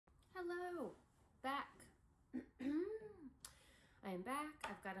Hello, back. I am back.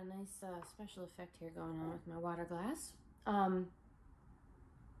 I've got a nice special effect here going on with my water glass.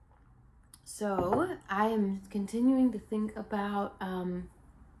 So I am continuing to think about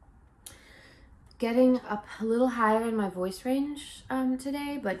getting up a little higher in my voice range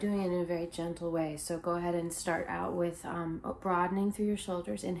today, but doing it in a very gentle way. So go ahead and start out with broadening through your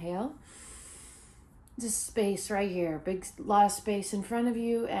shoulders. Inhale. This space right here, big lot of space in front of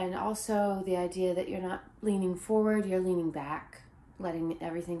you, and also the idea that you're not leaning forward, you're leaning back, letting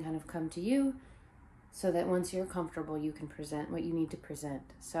everything kind of come to you so that once you're comfortable, you can present what you need to present.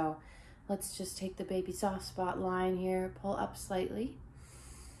 So let's just take the baby soft spot line here, pull up slightly,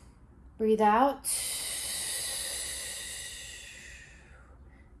 breathe out,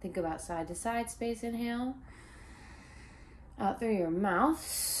 think about side to side space. Inhale, out through your mouth,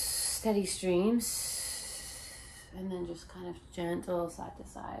 steady streams. And then just kind of gentle side to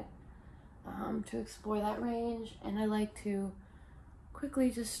side to explore that range. And I like to quickly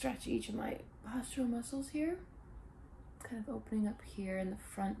just stretch each of my postural muscles here, kind of opening up here in the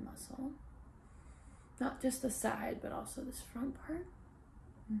front muscle. Not just the side, but also this front part.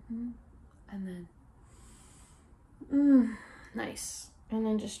 And then, nice. And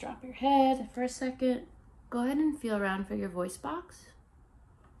then just drop your head for a second. Go ahead and feel around for your voice box.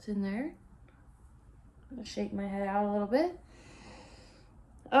 It's in there. I'm gonna shake my head out a little bit.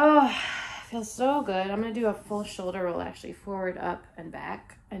 Oh, it feels so good. I'm gonna do a full shoulder roll, actually, forward, up, and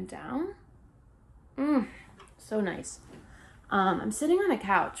back, and down. So nice. I'm sitting on a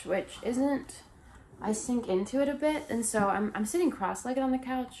couch, which isn't, I sink into it a bit, and so I'm sitting cross-legged on the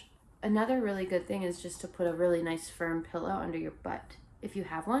couch. Another really good thing is just to put a really nice firm pillow under your butt, if you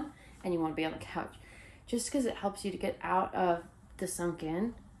have one, and you wanna be on the couch. Just because it helps you to get out of the sunk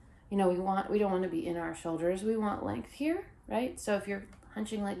in. You know, we don't want to be in our shoulders. We want length here, right? So if you're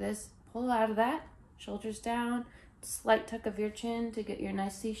hunching like this, pull out of that, shoulders down, slight tuck of your chin to get your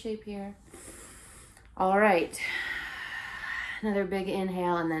nice C shape here. All right, another big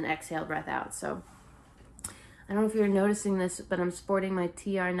inhale and then exhale, breath out. So I don't know if you're noticing this, but I'm sporting my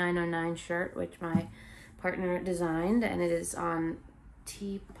TR909 shirt, which my partner designed, and it is on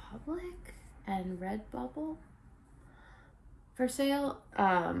TeePublic and Redbubble. For sale,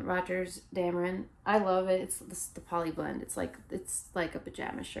 Rogers Dameron. I love it. It's the poly blend. It's like a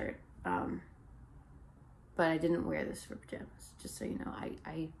pajama shirt. But I didn't wear this for pajamas. Just so you know,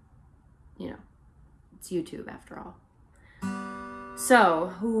 I you know, it's YouTube after all.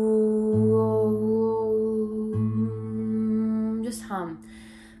 So just hum.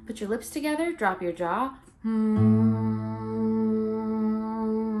 Put your lips together. Drop your jaw.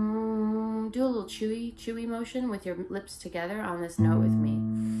 Do a little chewy motion with your lips together on this note with me.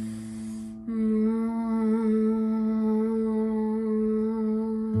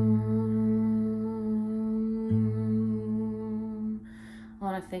 I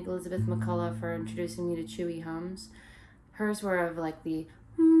want to thank Elizabeth McCullough for introducing me to chewy hums. Hers were of like the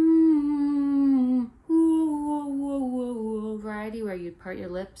variety where you'd part your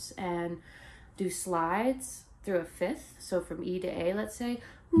lips and do slides through a fifth. So from E to A, let's say.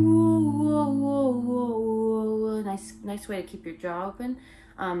 Nice way to keep your jaw open.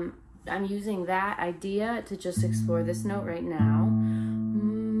 I'm using that idea to just explore this note right now.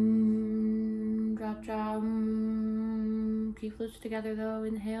 Drop jaw. Keep lips together though.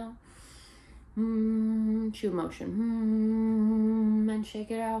 Inhale. Chew motion. And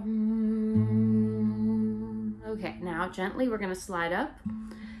shake it out. Okay, now gently we're gonna slide up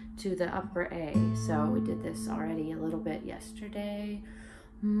to the upper A. So we did this already a little bit yesterday.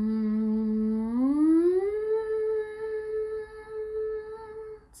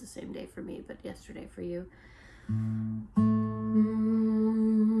 It's the same day for me, but yesterday for you.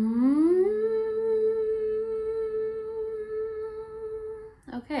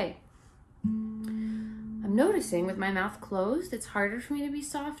 Okay. I'm noticing with my mouth closed, it's harder for me to be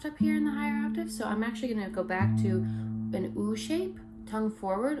soft up here in the higher octave. So I'm actually going to go back to an ooh shape, tongue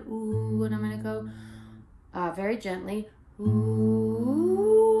forward. Ooh, and I'm going to go very gently. Ooh.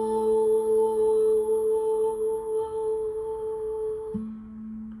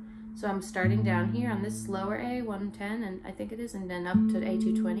 So I'm starting down here on this lower A, 110, and I think it is, and then up to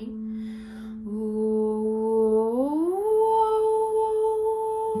A220. Ooh.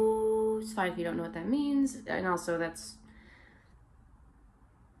 It's fine if you don't know what that means, and also that's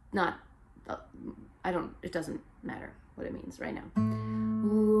not, it doesn't matter what it means right now.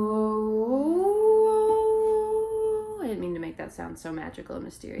 Ooh. I didn't mean to make that sound so magical and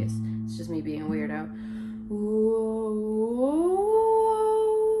mysterious. It's just me being a weirdo. Ooh.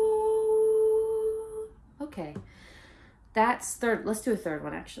 Okay. That's third. Let's do a third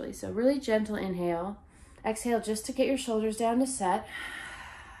one actually. So really gentle inhale. Exhale just to get your shoulders down to set.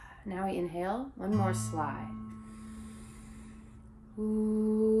 Now we inhale. One more slide.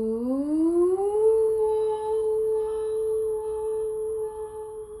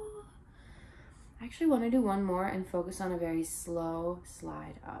 I actually want to do one more and focus on a very slow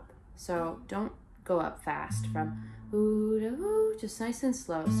slide up. So don't go up fast from ooh to ooh, just nice and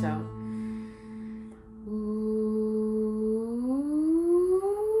slow. So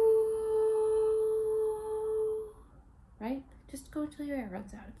right? Just go until your air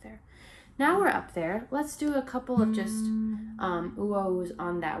runs out up there. Now we're up there. Let's do a couple of just ooh-ohs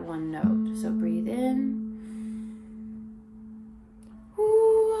on that one note. So breathe in.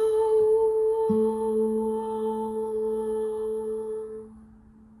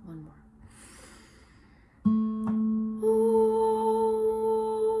 One more.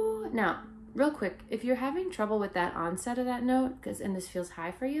 Now, real quick, if you're having trouble with that onset of that note, and this feels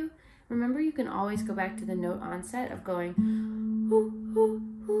high for you, remember you can always go back to the note onset of going ooh, ooh,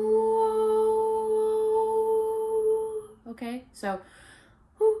 ooh. Okay, so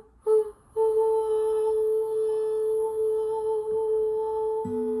ooh, ooh, ooh.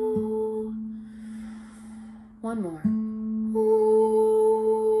 One more.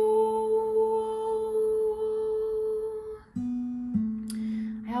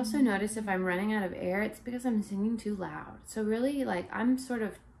 I also notice if I'm running out of air, it's because I'm singing too loud. So really, like, I'm sort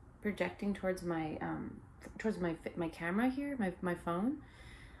of projecting towards my camera here, my phone.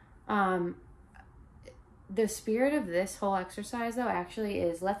 The spirit of this whole exercise, though, actually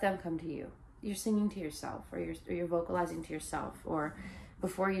is let them come to you. You're singing to yourself, or you're vocalizing to yourself, or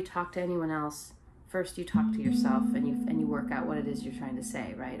before you talk to anyone else, first you talk to yourself and you work out what it is you're trying to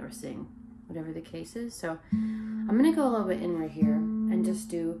say, right, or sing, whatever the case is. So I'm gonna go a little bit inward here and just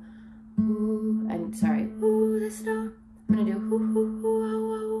do ooh, and sorry, ooh, this note. I'm gonna do ooh, ooh, ooh,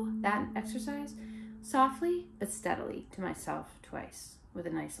 ooh, ooh, that exercise softly but steadily to myself twice with a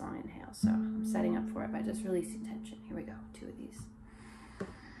nice long inhale. So I'm setting up for it by just releasing tension. Here we go, 2 of these.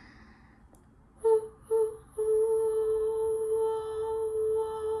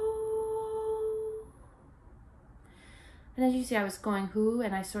 And as you see, I was going whoo,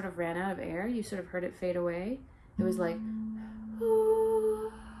 and I sort of ran out of air. You sort of heard it fade away. It was like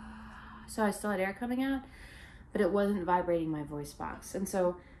whoo. So I still had air coming out, but it wasn't vibrating my voice box. And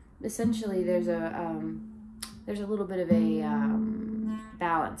so essentially there's a little bit of a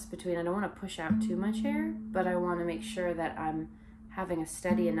balance between, I don't want to push out too much air, but I want to make sure that I'm having a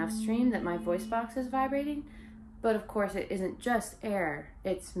steady enough stream that my voice box is vibrating. But of course it isn't just air,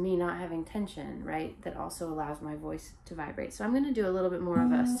 it's me not having tension, right? That also allows my voice to vibrate. So I'm going to do a little bit more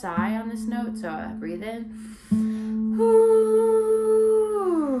of a sigh on this note. So breathe in.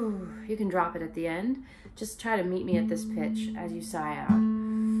 You can drop it at the end. Just try to meet me at this pitch as you sigh out.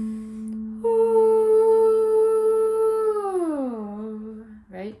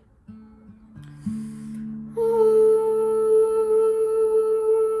 Right?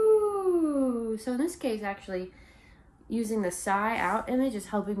 So in this case, actually, using the sigh out image is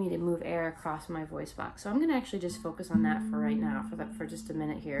helping me to move air across my voice box. So I'm going to actually just focus on that for right now, for just a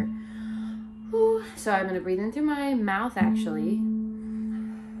minute here. So I'm going to breathe in through my mouth, actually.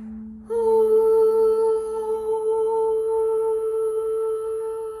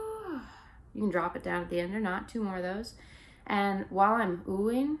 You can drop it down at the end or not, 2 more of those. And while I'm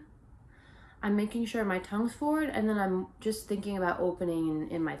oohing, I'm making sure my tongue's forward, and then I'm just thinking about opening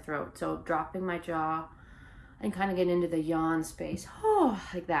in my throat. So dropping my jaw and kind of getting into the yawn space. Oh,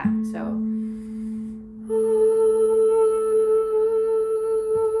 like that. So.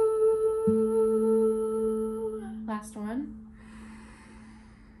 Last one.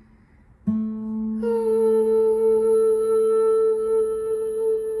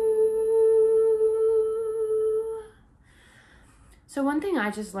 So one thing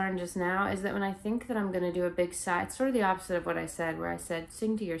I just learned just now is that when I think that I'm going to do a big sigh, it's sort of the opposite of what I said, where I said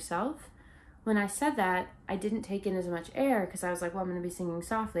sing to yourself. When I said that, I didn't take in as much air because I was like, well, I'm going to be singing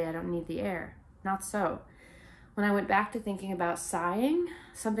softly. I don't need the air. Not so. When I went back to thinking about sighing,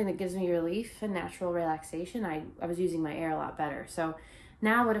 something that gives me relief and natural relaxation, I was using my air a lot better. So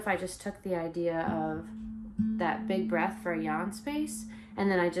now what if I just took the idea of that big breath for a yawn space,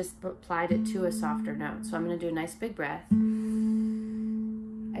 and then I just applied it to a softer note. So I'm going to do a nice big breath.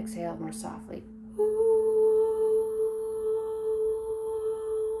 Exhale more softly.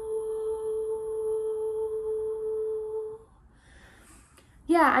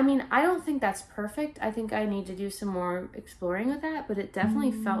 Yeah, I mean, I don't think that's perfect. I think I need to do some more exploring with that, but it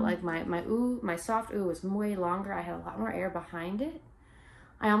definitely felt like my soft ooh was way longer. I had a lot more air behind it.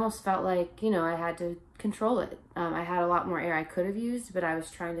 I almost felt like, you know, I had to control it. I had a lot more air I could have used, but I was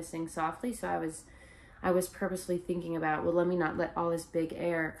trying to sing softly, so I was purposely thinking about, well, let me not let all this big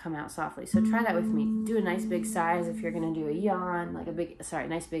air come out softly. So try that with me. Do a nice big sigh as if you're going to do a yawn, like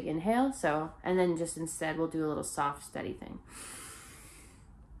nice big inhale. So, and then just instead we'll do a little soft, steady thing.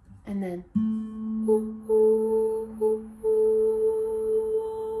 And then,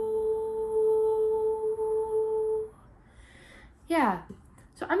 yeah.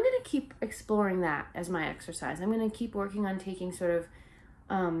 So I'm going to keep exploring that as my exercise. I'm going to keep working on taking sort of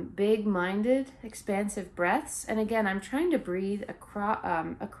big-minded, expansive breaths. And again, I'm trying to breathe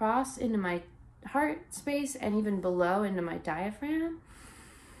across into my heart space and even below into my diaphragm.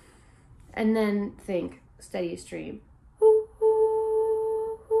 And then think, steady stream.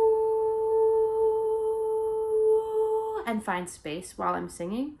 And find space while I'm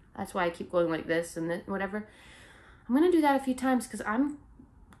singing. That's why I keep going like this and then whatever. I'm going to do that a few times because I'm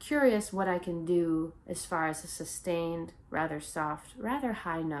curious what I can do as far as a sustained, rather soft, rather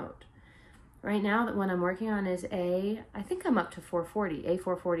high note. Right now, that one I'm working on is A. I think I'm up to 440,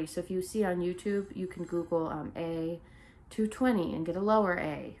 A440. So if you see on YouTube, you can Google A220 and get a lower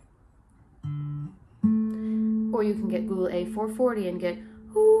A. Or you can get Google A440 and get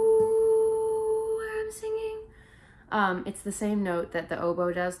where I'm singing. It's the same note that the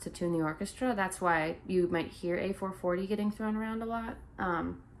oboe does to tune the orchestra. That's why you might hear A440 getting thrown around a lot.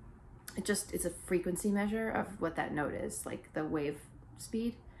 It's a frequency measure of what that note is, like the wave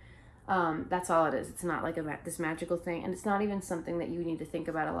speed. That's all it is. It's not like this magical thing, and it's not even something that you need to think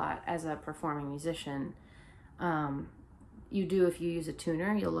about a lot as a performing musician. You do if you use a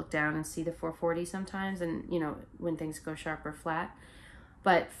tuner. You'll look down and see the 440 sometimes, and you know when things go sharp or flat.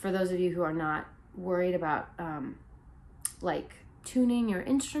 But for those of you who are not worried about like tuning your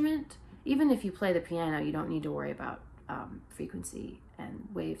instrument, even if you play the piano, you don't need to worry about frequency and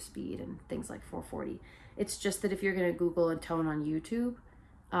wave speed and things like 440. It's just that if you're going to Google a tone on YouTube,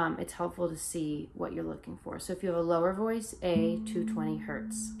 it's helpful to see what you're looking for. So if you have a lower voice, A220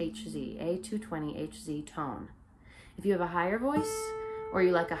 hertz, HZ, A220 HZ tone. If you have a higher voice, or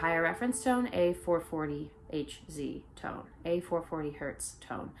you like a higher reference tone, A440 HZ tone, A440 hertz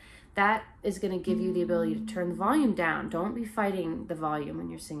tone. That is going to give you the ability to turn the volume down. Don't be fighting the volume when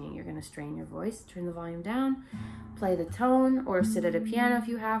you're singing. You're going to strain your voice. Turn the volume down, play the tone, or sit at a piano if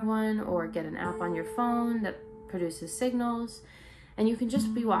you have one, or get an app on your phone that produces signals. And you can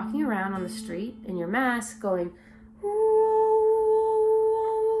just be walking around on the street in your mask going,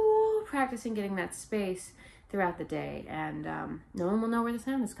 practicing getting that space throughout the day. And no one will know where the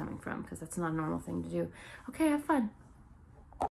sound is coming from because that's not a normal thing to do. Okay, have fun.